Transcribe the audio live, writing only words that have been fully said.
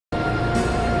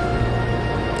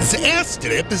The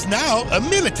airstrip is now a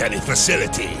military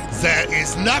facility. There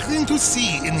is nothing to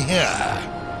see in here.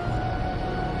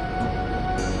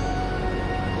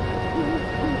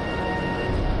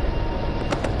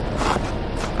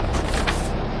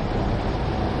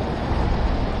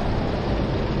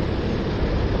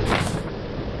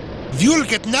 You'll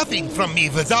get nothing from me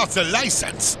without a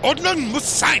license. Ordnung muss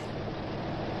sein.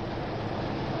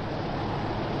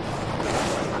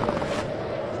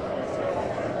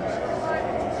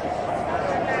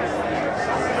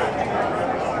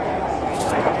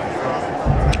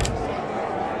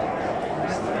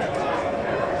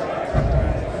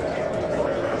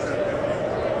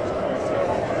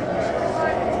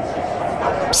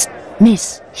 Psst,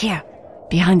 miss, here,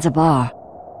 behind the bar.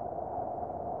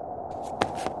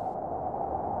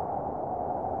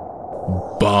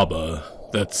 Barber,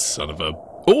 that son of a...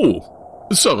 Oh,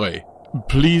 sorry.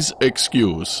 Please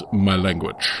excuse my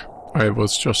language. I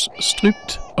was just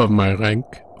stripped of my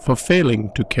rank for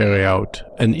failing to carry out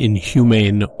an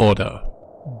inhumane order.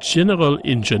 General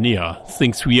Engineer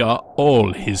thinks we are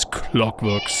all his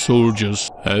clockwork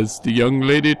soldiers. Has the young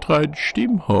lady tried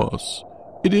Stimmhorse?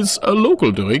 It is a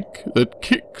local drink that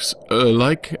kicks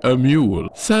like a mule.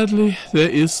 Sadly, there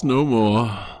is no more.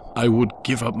 I would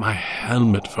give up my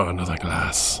helmet for another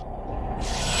glass.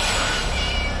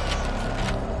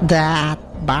 That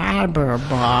barber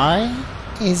boy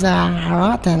is a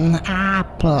rotten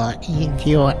apple, if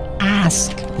you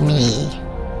ask me.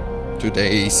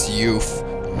 Today's youth,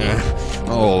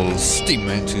 all steam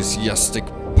enthusiastic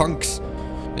punks.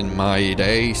 In my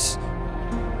days.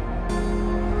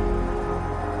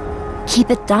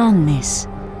 Keep it down, miss.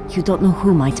 You don't know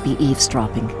who might be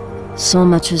eavesdropping. So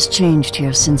much has changed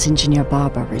here since Engineer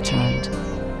Barber returned.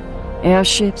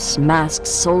 Airships, masked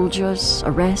soldiers,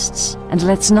 arrests, and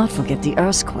let's not forget the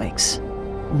earthquakes.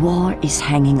 War is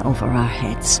hanging over our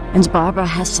heads, and Barber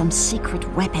has some secret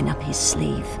weapon up his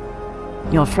sleeve.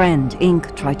 Your friend,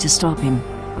 Ink, tried to stop him,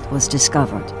 but was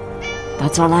discovered.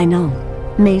 That's all I know.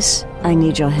 Miss, I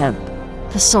need your help.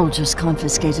 The soldiers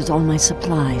confiscated all my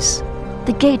supplies.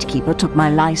 The gatekeeper took my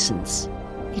license.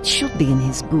 It should be in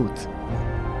his booth.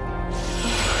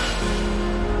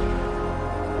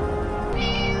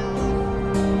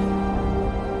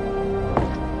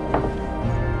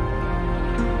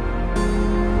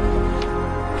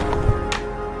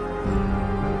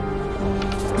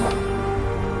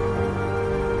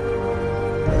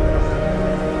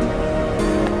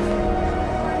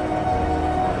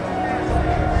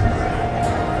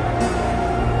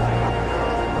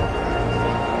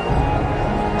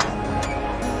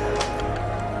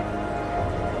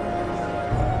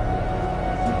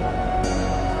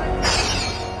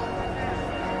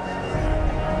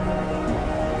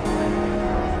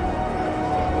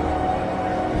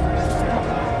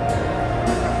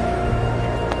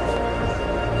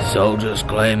 Soldiers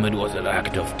claim it was an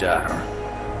act of terror,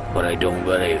 but I don't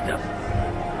believe them.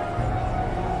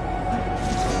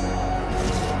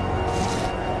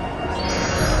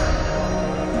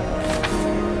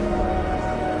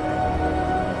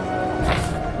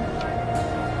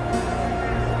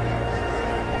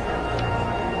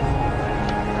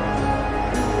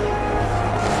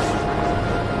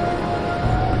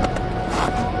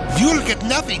 You'll get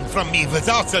nothing from me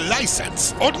without a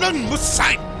license. Ordnung muss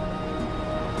sein.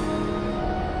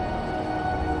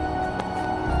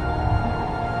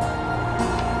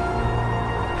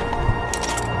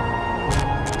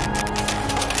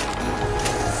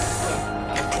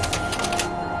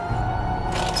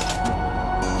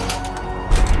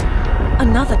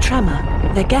 Another tremor.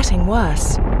 They're getting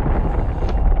worse.